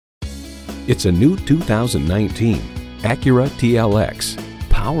It's a new 2019 Acura TLX.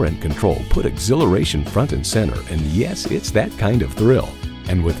 Power and control put exhilaration front and center, and yes, it's that kind of thrill.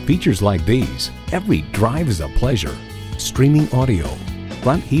 And with features like these, every drive is a pleasure. Streaming audio,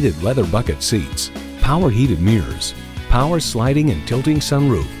 front heated leather bucket seats, power heated mirrors, power sliding and tilting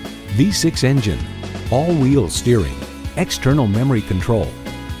sunroof, V6 engine, all-wheel steering, external memory control,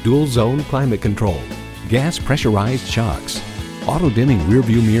 dual zone climate control, gas pressurized shocks, auto-dimming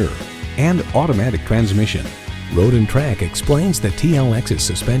rearview mirror, and automatic transmission. Road and Track explains the TLX's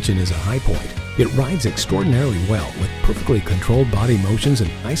suspension is a high point. It rides extraordinarily well with perfectly controlled body motions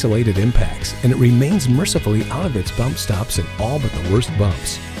and isolated impacts, and it remains mercifully out of its bump stops in all but the worst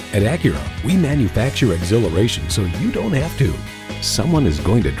bumps. At Acura, we manufacture exhilaration so you don't have to. Someone is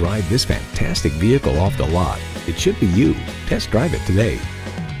going to drive this fantastic vehicle off the lot. It should be you. Test drive it today.